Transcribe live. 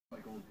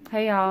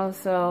Hey y'all,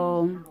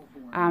 so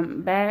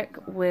I'm back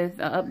with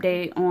an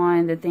update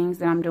on the things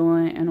that I'm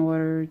doing in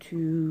order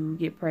to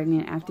get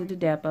pregnant after the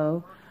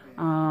Depo.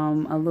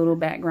 A little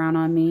background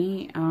on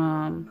me.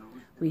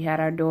 We had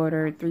our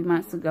daughter 3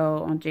 months ago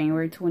on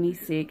January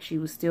 26th. She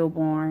was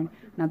stillborn.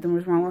 Nothing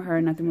was wrong with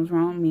her. Nothing was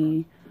wrong with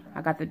me.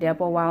 I got the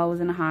Depo while I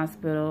was in the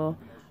hospital.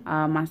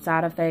 My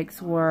side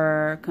effects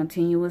were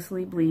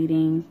continuously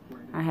bleeding.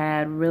 I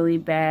had really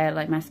bad,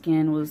 like my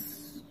skin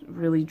was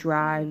really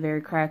dry,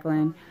 very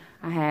crackling.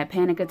 I had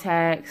panic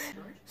attacks.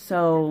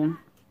 So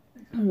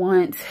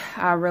once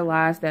I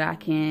realized that I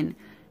can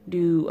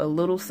do a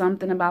little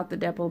something about the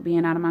Depo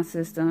being out of my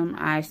system,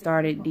 I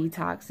started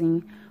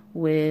detoxing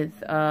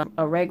with a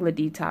regular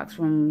detox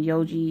from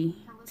Yogi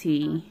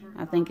Tea.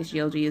 I think it's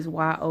Yogi, is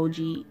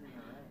Y-O-G-I.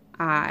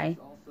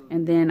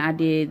 And then I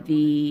did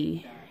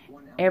the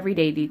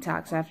everyday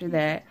detox after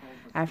that.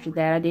 After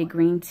that, I did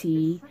green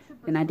tea.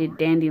 Then I did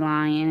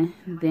Dandelion.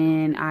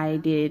 Then I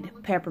did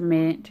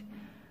peppermint.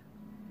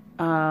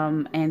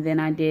 And then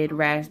I did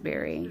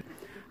raspberry.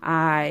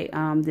 I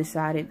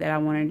decided that I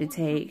wanted to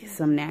take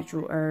some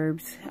natural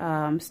herbs.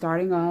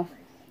 Starting off,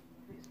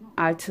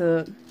 I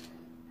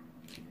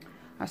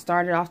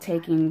started off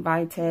taking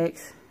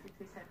Vitex.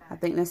 I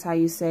think that's how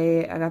you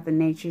say it. I got the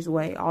Nature's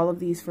Way. All of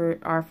these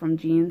are from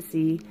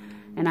GNC.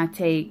 And I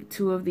take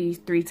 2 of these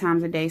 3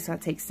 times a day, so I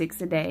take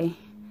 6 a day.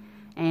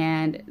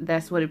 And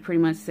that's what it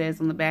pretty much says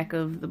on the back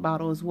of the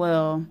bottle as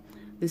well.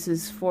 This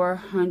is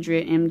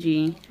 400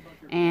 mg.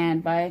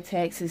 And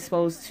Vitex is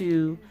supposed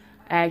to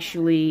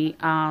actually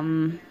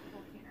kind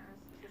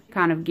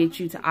of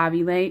get you to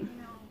ovulate.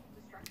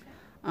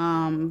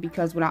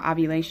 Because without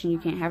ovulation, you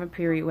can't have a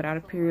period. Without a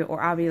period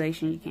or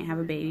ovulation, you can't have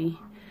a baby.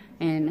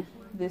 And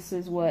this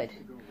is what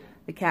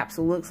the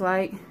capsule looks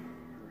like.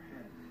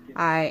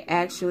 I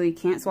actually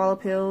can't swallow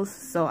pills,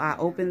 so I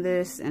open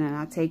this and then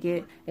I take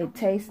it. It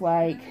tastes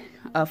like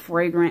a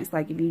fragrance,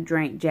 like if you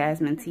drank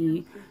jasmine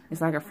tea,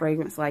 it's like a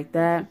fragrance like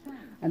that.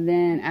 And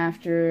then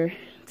after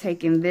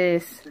taking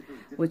this,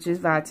 which is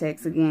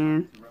Vitex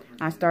again,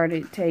 I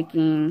started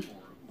taking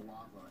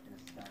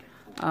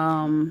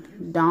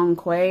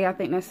quai, I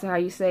think that's how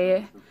you say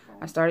it.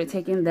 I started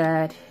taking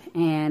that,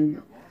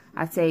 and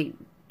I take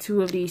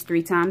 2 of these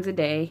 3 times a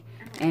day,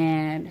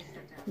 and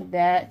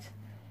that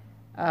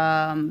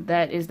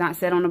is not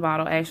said on the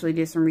bottle. I actually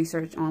did some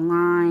research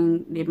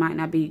online. It might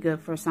not be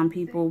good for some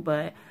people,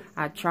 but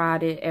I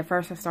tried it. At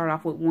first I started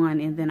off with 1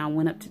 and then I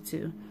went up to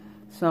 2.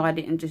 So I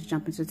didn't just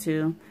jump into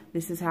 2.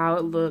 This is how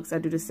it looks. I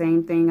do the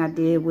same thing I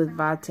did with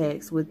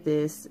Vitex. With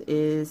this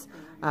is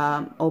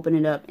open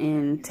it up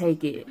and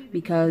take it,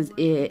 because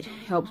it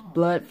helps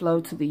blood flow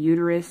to the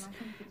uterus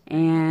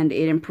and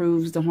it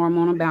improves the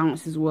hormonal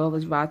balance as well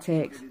as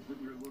Vitex,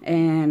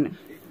 and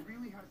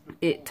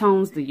it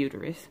tones the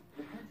uterus.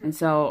 And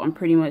so I'm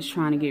pretty much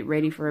trying to get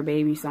ready for a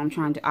baby. So I'm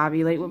trying to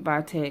ovulate with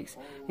Vitex,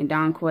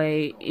 and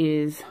quai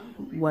is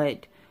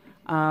what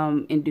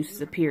induces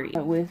a period.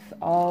 With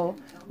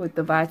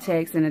the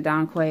Vitex and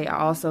the quai, I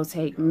also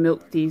take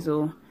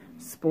milkthistle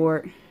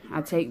sport.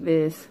 I take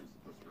this.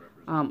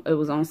 It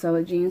was on sale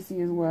at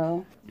GNC as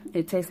well.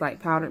 It tastes like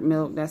powdered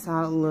milk. That's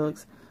how it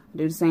looks. I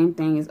do the same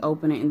thing as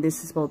open it, and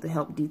this is supposed to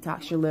help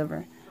detox your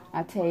liver.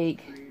 I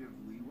take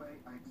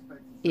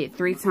it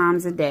 3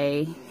 times a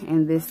day,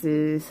 and this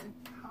is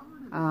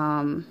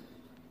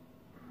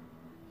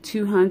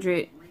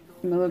 200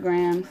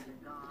 milligrams.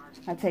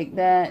 I take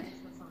that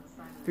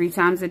 3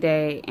 times a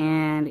day,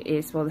 and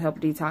it's supposed to help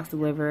detox the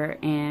liver,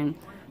 and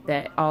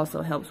that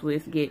also helps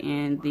with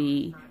getting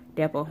the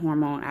Depo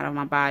hormone out of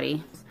my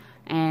body.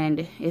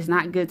 And it's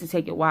not good to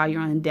take it while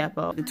you're on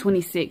Depo. The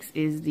 26th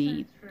is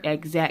the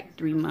exact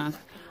 3 months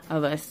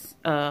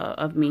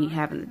of me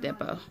having the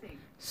Depo.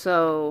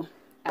 So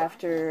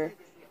after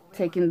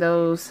taking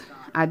those,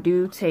 I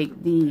do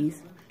take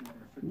these,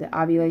 the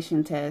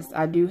ovulation test.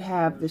 I do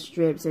have the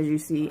strips, as you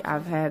see.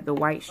 I've had the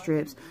white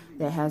strips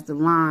that has the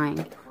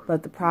line,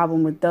 but the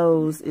problem with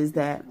those is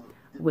that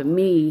with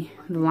me,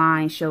 the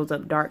line shows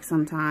up dark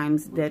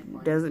sometimes.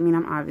 That doesn't mean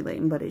I'm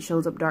ovulating, but it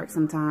shows up dark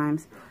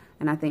sometimes,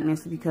 and I think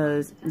that's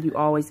because you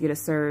always get a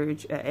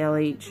surge, a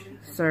LH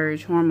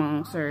surge,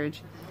 hormone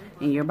surge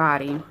in your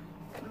body,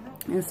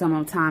 and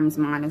sometimes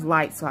mine is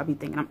light, so I'll be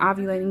thinking I'm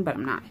ovulating, but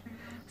I'm not.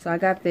 So I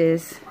got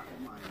this,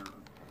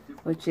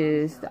 which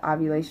is the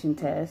ovulation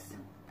test.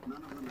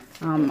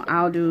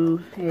 I'll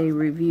do a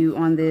review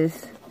on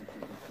this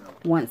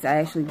once I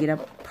actually get a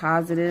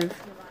positive.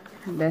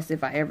 That's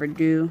if I ever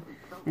do.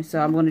 And so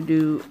I'm going to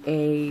do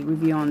a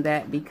review on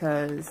that,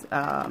 because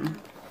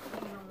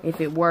if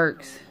it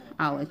works,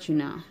 I'll let you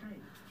know.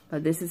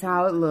 But this is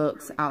how it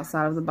looks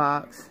outside of the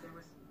box.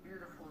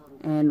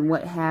 And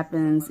what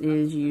happens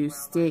is you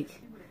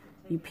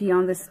pee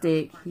on the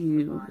stick,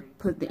 you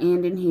put the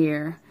end in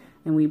here,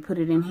 and we put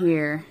it in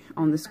here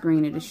on the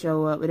screen. It'll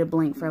show up, it'll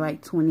blink for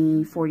like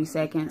 20-40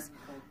 seconds,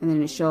 and then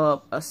it'll show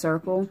up a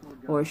circle,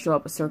 or show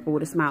up a circle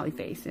with a smiley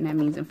face, and that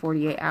means in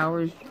 48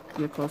 hours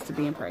you're close to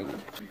being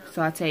pregnant.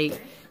 So I take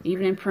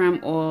evening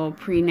prim oil,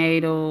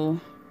 prenatal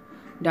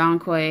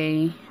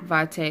quai,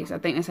 vitex, I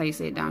think that's how you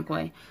say it,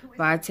 quai,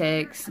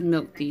 vitex,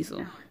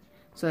 milkthistle.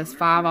 So that's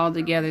 5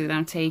 altogether that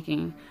I'm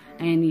taking.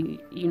 And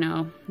you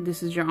know,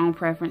 this is your own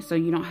preference, so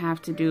you don't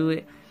have to do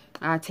it.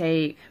 I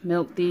take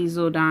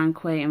milkthistle,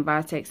 quai, and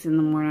vitex in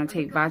the morning. I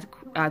take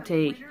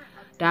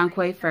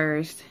quai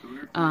first,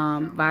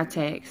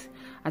 vitex.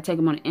 I take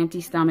them on an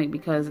empty stomach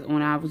because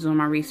when I was doing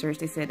my research,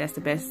 they said that's the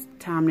best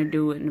time to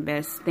do it and the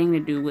best thing to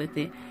do with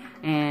it.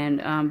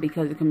 And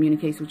because it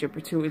communicates with your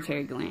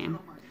pituitary gland.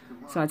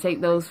 So I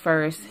take those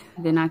first.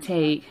 Then I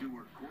take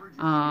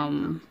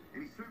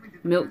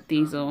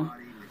milkthistle.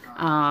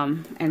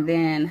 And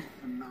then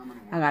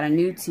I got a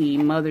new tea,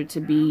 Mother to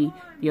Be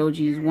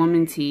Yogi's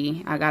Woman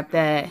Tea. I got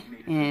that.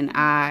 And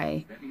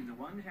I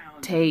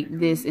take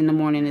this in the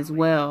morning as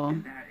well.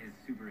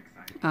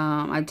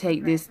 I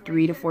take this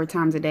 3 to 4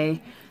 times a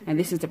day, and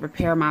this is to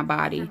prepare my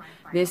body.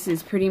 This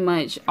is pretty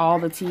much all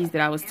the teas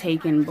that I was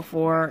taking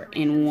before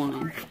in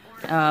one.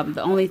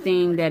 The only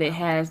thing that it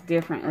has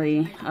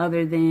differently,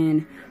 other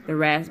than the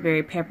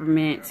raspberry,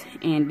 peppermint,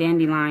 and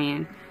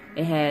dandelion,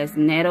 it has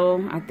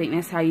nettle, I think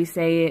that's how you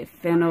say it,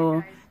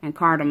 fennel, and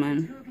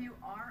cardamom.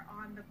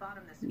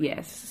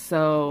 Yes,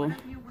 so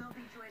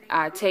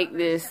I take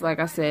this, like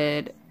I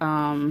said,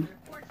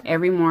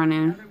 every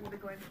morning.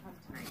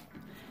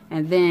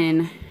 And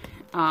then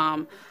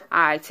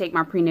I take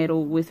my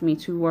prenatal with me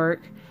to work.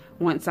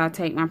 Once I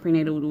take my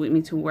prenatal with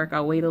me to work,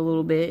 I wait a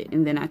little bit,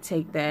 and then I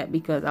take that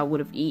because I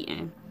would have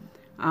eaten.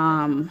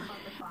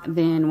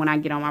 Then when I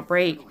get on my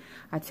break,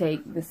 I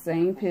take the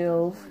same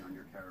pills.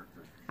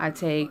 I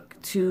take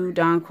 2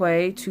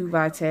 quai, 2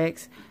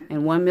 vitex,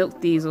 and 1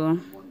 milkthistle.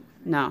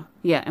 And 1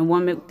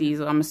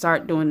 milkthistle. I'm going to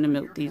start doing the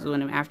milkthistle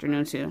in the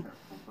afternoon too.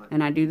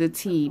 And I do the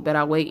tea, but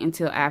I wait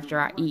until after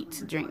I eat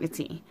to drink the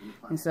tea.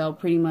 And so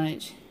pretty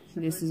much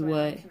this is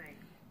what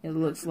it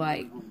looks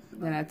like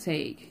that I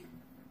take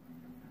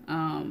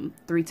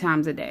 3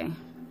 times a day.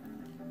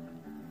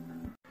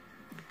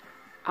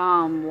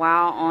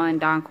 While on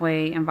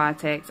quai and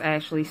vitex, I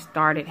actually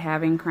started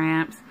having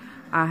cramps.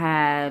 I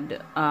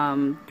had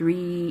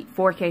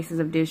 4 cases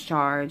of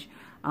discharge.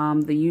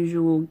 The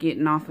usual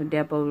getting off of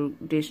Depo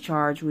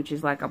discharge, which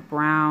is like a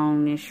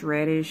brownish,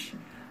 reddish.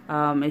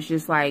 It's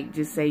just like,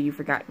 just say you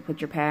forgot to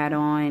put your pad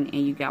on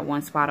and you got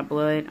 1 spot of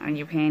blood on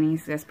your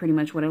panties. That's pretty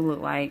much what it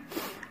looked like.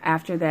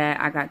 After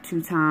that, I got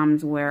 2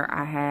 times where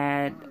I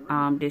had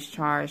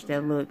discharge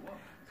that looked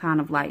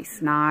kind of like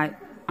snot.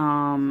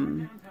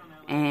 And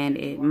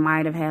it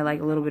might have had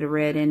like a little bit of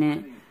red in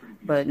it,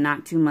 but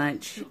not too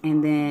much.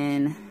 And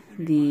then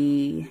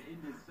the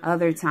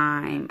other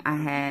time I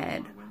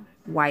had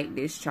white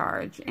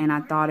discharge, and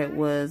I thought it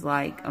was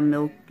like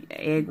a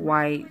egg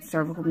white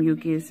cervical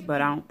mucus,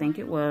 but I don't think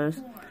it was.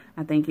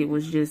 I think it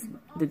was just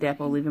the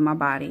Depo leaving my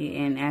body,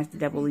 and as the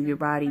Depo leave your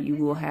body, you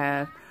will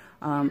have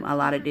a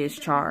lot of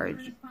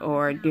discharge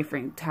or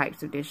different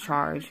types of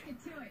discharge.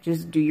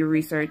 Just do your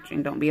research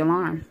and don't be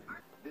alarmed.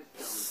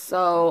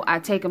 So I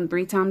take them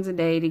 3 times a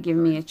day to give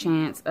me a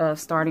chance of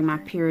starting my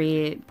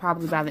period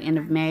probably by the end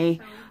of May.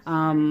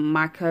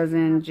 My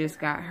cousin just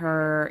got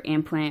her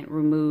implant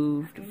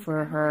removed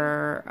for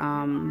her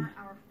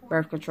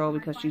birth control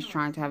because she's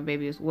trying to have a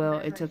baby as well.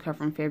 It took her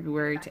from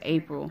February to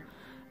April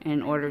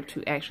in order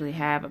to actually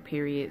have a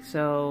period.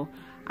 So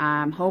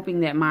I'm hoping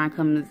that mine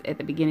comes at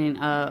the beginning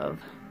of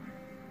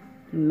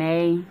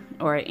May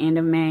or end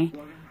of May.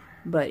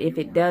 But if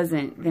it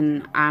doesn't,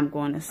 then I'm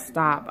going to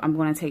stop. I'm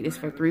going to take this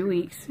for 3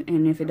 weeks.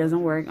 And if it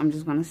doesn't work, I'm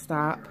just going to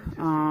stop.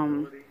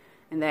 And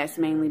that's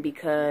mainly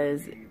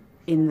because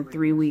in the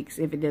 3 weeks,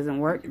 if it doesn't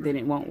work, then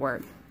it won't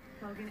work.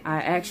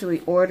 I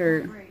actually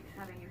ordered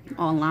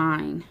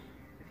online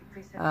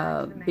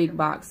a big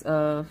box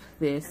of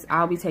this.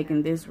 I'll be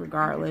taking this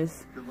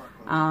regardless.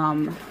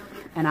 And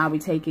I'll be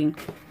taking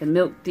the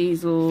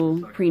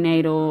milkthistle,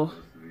 prenatal,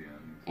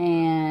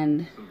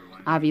 and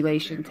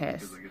ovulation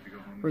test.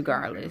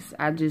 Regardless,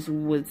 I just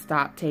would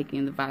stop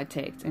taking the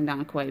vitex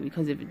and quai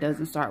because if it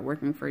doesn't start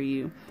working for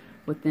you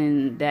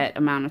within that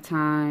amount of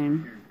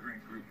time,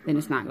 then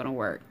it's not going to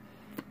work.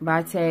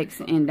 Vitex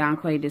and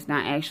quai does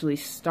not actually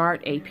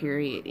start a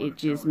period, it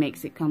just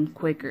makes it come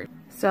quicker.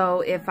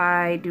 So if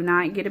I do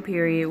not get a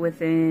period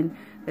within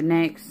the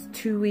next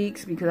 2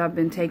 weeks, because I've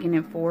been taking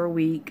it for a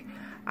week,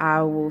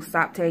 I will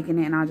stop taking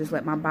it and I'll just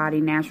let my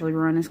body naturally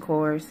run its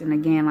course. And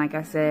again, like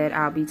I said,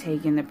 I'll be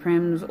taking the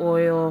primrose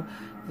oil,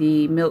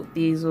 the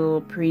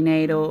milkthistle,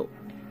 prenatal,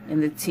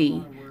 and the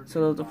tea.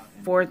 So those are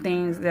 4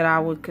 things that I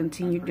would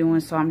continue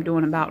doing. So I'm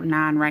doing about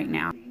 9 right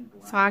now.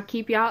 So I'll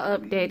keep y'all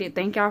updated.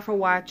 Thank y'all for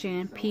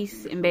watching.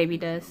 Peace and baby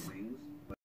dust.